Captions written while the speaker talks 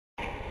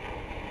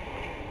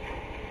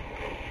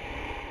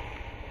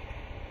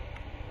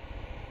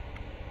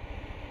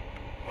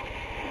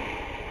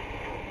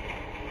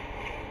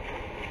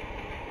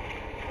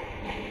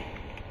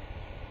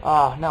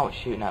Ah, now it's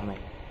shooting at me.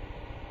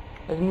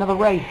 There's another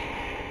wraith.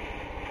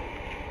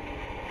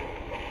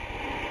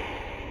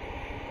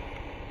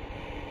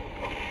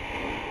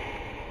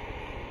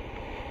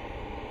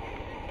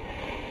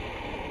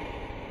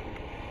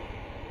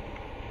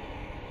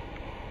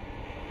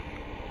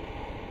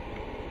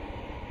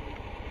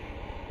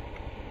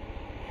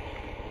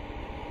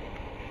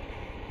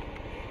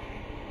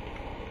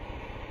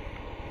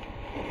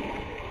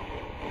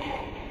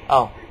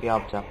 Oh, the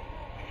arbiter.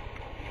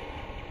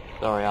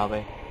 Sorry,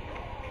 Arby.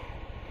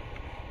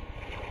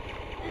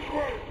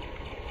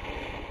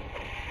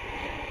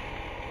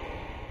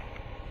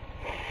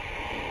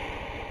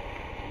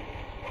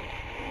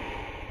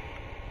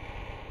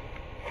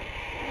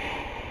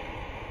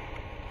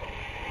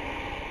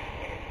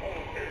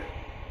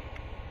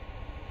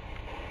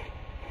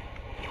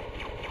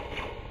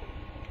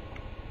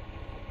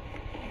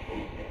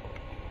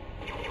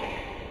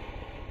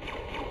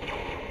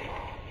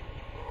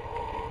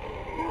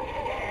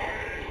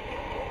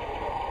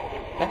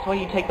 That's why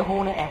you take the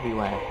Hornet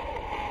everywhere.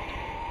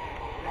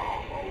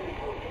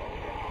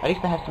 At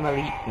least I have some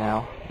elites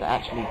now that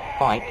actually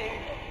fight.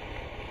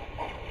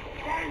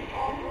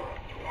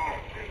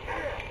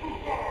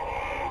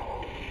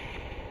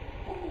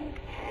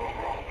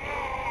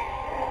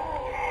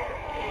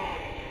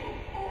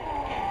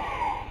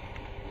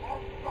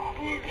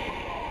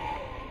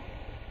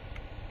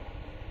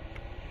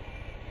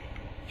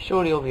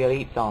 Surely all the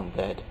elites aren't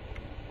dead.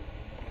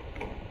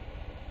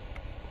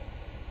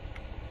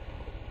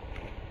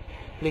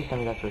 Please tell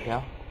me that's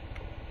Raquel.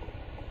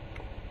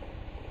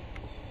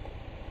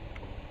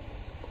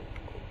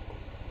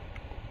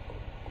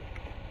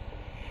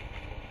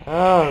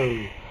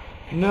 Oh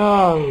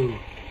no!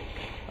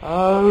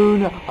 Oh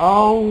no!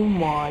 Oh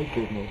my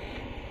goodness!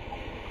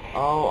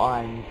 Oh,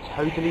 I'm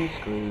totally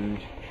screwed.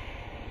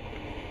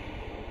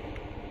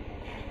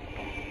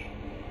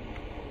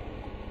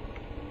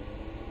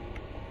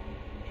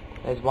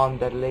 There's one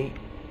dead elite,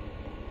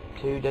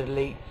 two dead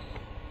elites.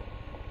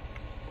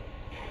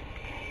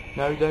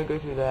 No, don't go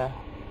through there.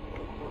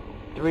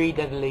 3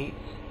 dead elites.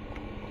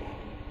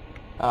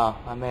 Ah,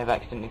 I may have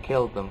accidentally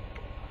killed them.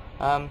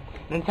 In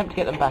an attempt to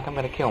get them back, I'm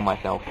going to kill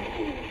myself.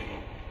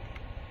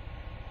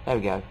 There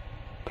we go.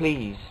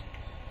 Please,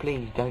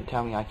 please don't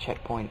tell me I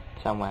checkpoint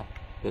somewhere,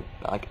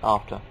 like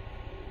after.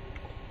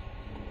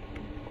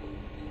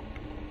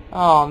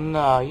 Oh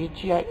no, you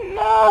check.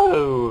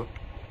 No!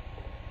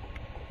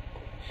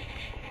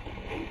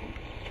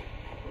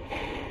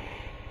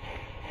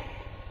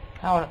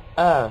 How on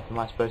earth am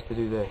I supposed to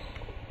do this?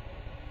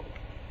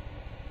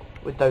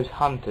 With those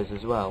hunters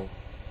as well.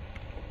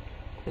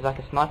 There's like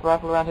a sniper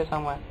rifle around here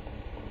somewhere.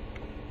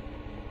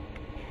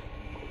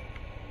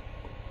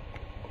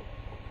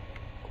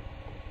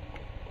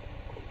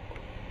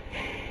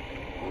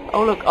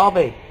 Oh look,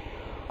 Arby!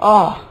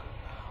 Oh!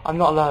 I'm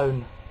not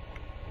alone.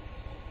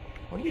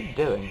 What are you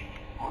doing?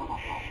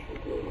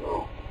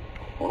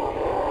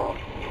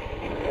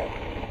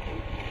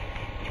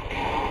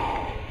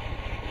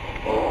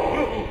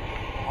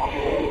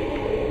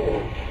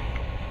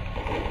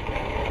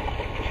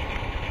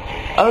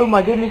 Oh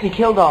my goodness, he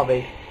killed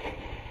Arby.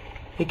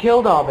 He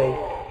killed Arby.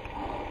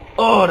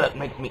 Oh, that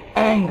makes me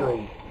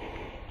angry.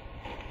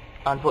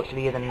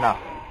 Unfortunately, isn't enough.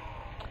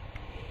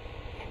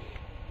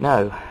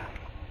 No.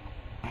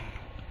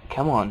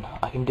 Come on,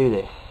 I can do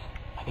this.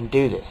 I can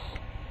do this.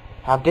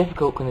 How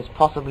difficult can this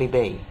possibly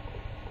be?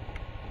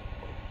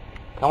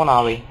 Come on,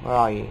 Arby, where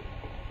are you?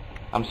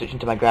 I'm switching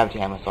to my gravity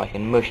hammer so I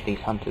can mush these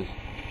hunters.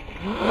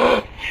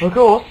 Of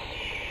course,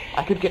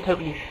 I could get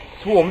totally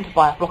swarmed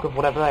by a flock of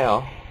whatever they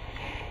are.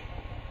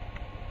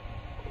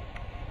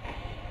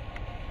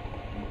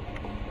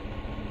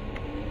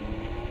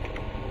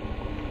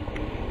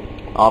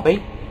 Arby?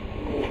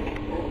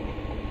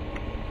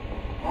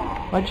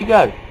 Where'd you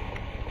go?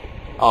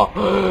 Oh.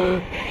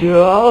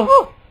 Yeah.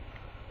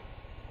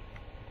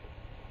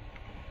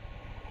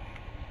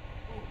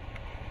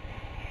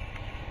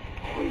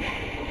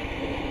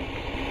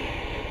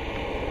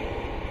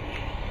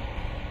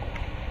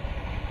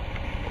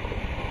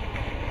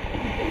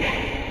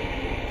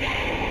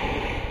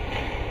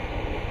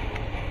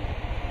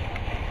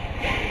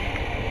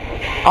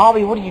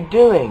 Arby, what are you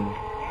doing?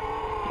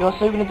 You're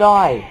so gonna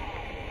die.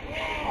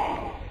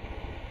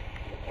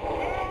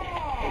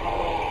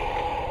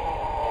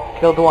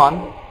 Killed the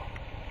one.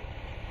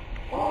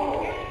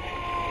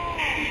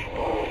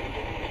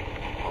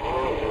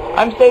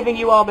 I'm saving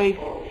you, Arby.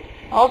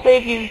 I'll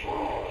save you.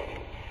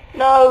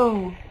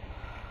 No.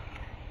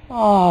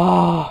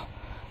 Oh,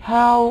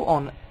 how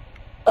on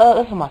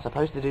earth am I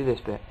supposed to do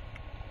this bit?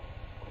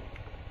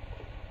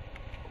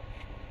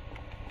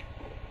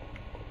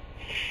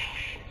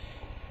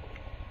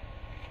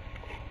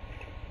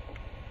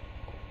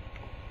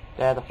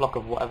 They're the flock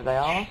of whatever they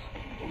are.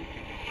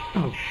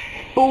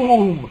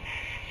 Boom!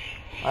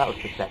 Well, that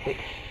was pathetic.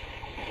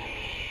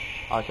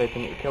 I was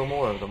hoping it would kill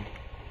more of them.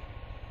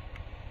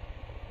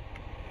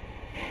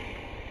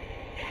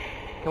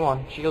 Come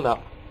on, shield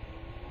up.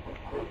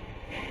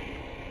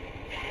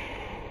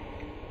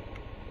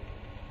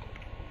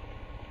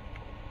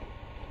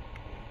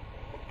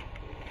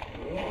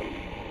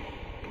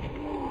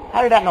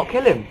 How did that not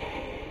kill him?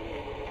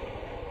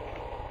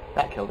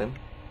 That killed him.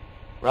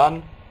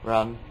 Run,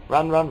 run,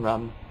 run, run,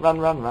 run, run,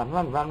 run, run,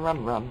 run, run,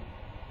 run, run.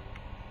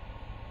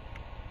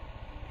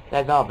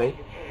 There's Arby.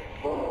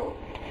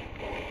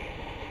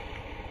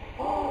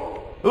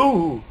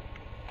 Ooh!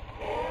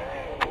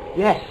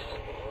 Yes!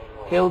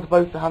 Killed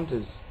both the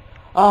hunters.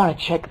 Oh, and a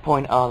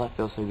checkpoint. Oh, that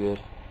feels so good.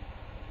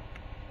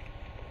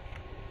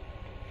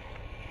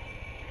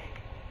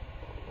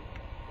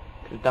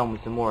 Could have done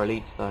with some more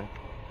elites though.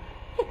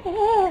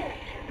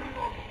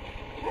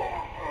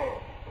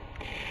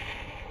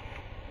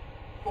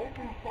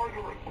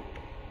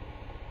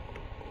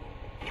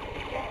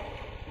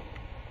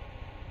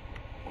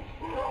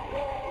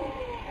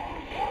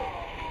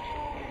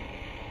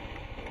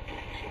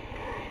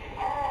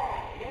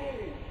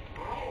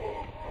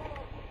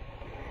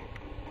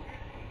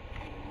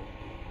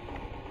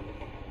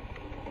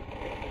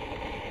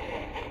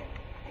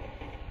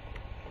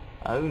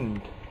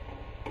 Owned.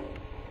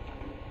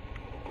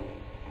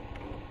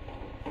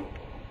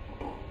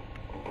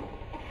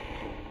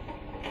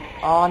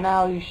 Oh,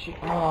 now you should.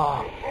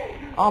 Oh,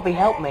 Arby,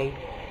 help me.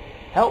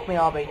 Help me,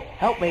 Arby.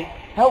 Help me.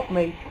 Help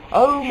me.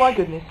 Oh my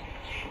goodness.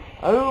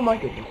 Oh my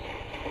goodness.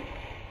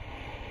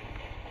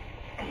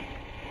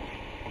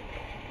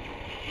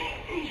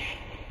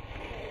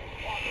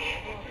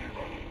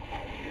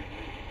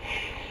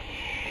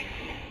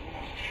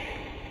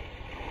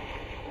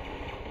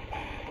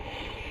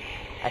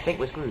 I think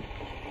we're screwed.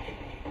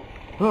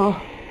 Oh.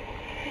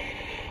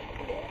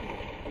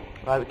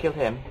 Right, we killed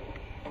him.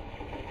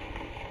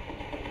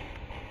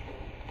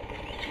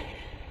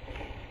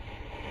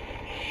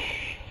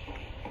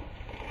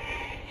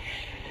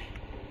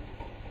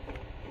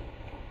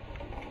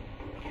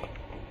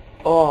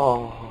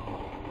 Oh.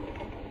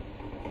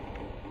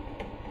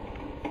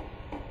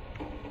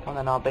 Come on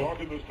then, Arby. Lock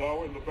in this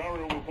tower and the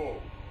barrier will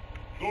fall.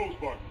 Go,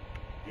 Spartan.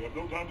 We have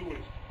no time to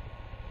waste.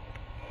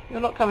 You're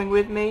not coming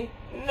with me?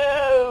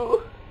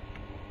 No!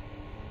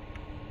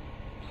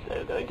 I'm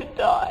so going to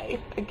die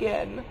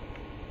again.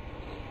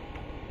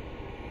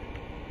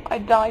 I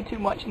die too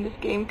much in this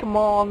game, come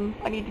on.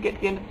 I need to get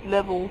to the end of the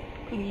level,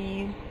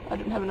 please. I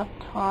don't have enough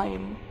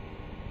time.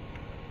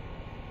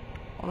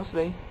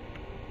 Honestly.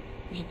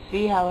 You should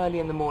see how early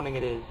in the morning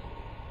it is.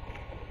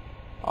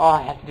 Oh,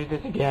 I have to do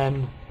this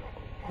again.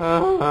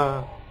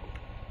 Oh,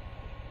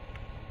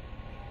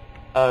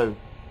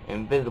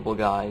 invisible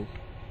guys.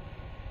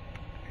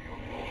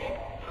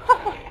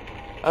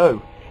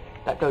 Oh,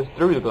 that goes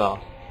through the glass.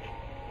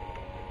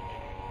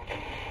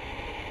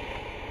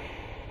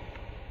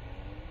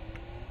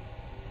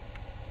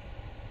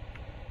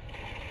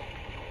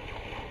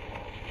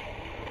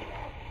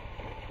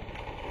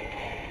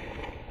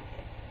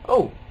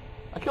 Oh,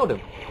 I killed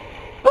him.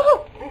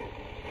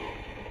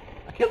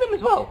 I killed him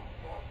as well.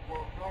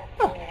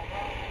 Huh.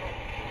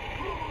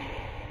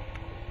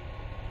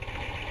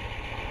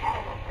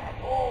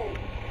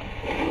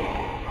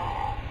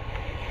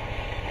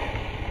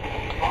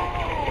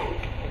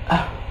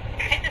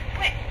 Hit the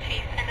switch,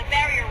 Chief, and the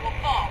barrier will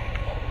fall.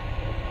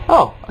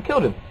 Oh, I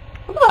killed him.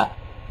 Look at that.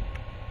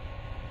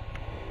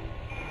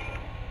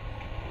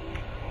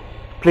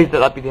 Please let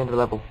that be the end of the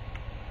level.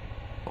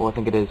 Oh, I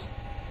think it is.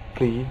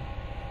 Please.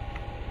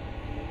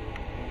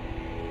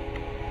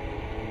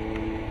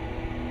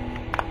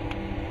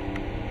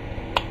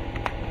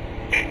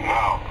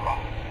 Now,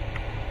 Prophet.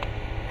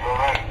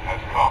 Your end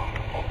has come.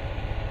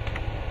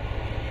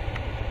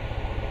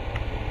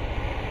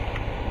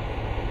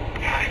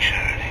 My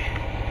charity.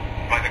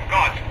 By the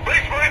gods,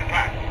 brace for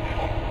impact!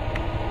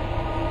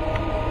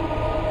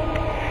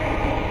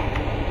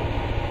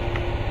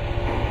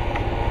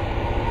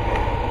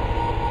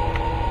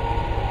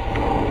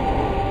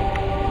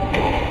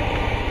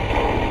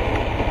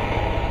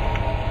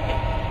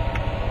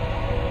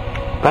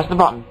 Press the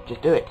button.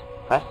 Just do it.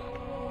 Press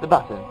the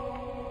button.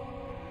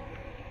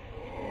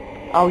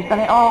 Oh, he's done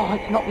it. Oh,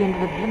 it's not the end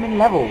of the blooming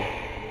level.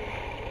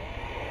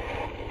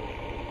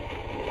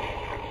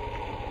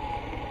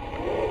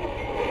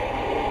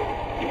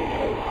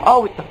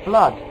 Oh, it's the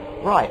flood.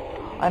 Right,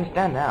 I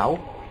understand now.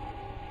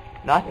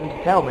 Nice of them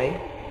to tell me.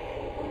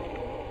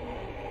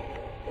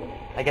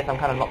 I guess I'm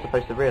kind of not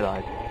supposed to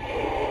realise.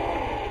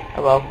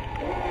 Oh well.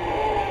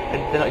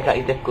 They're not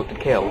exactly difficult to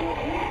kill.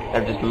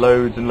 There are just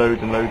loads and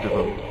loads and loads of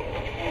them.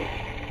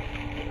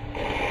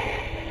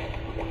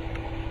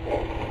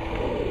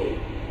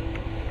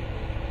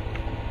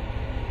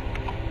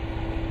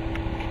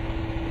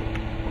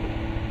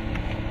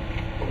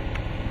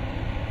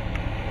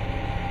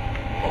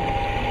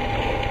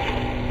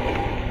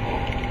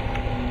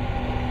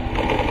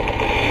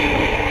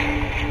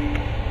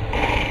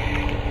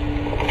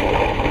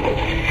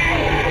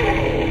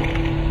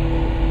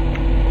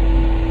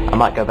 I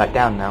might go back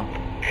down now.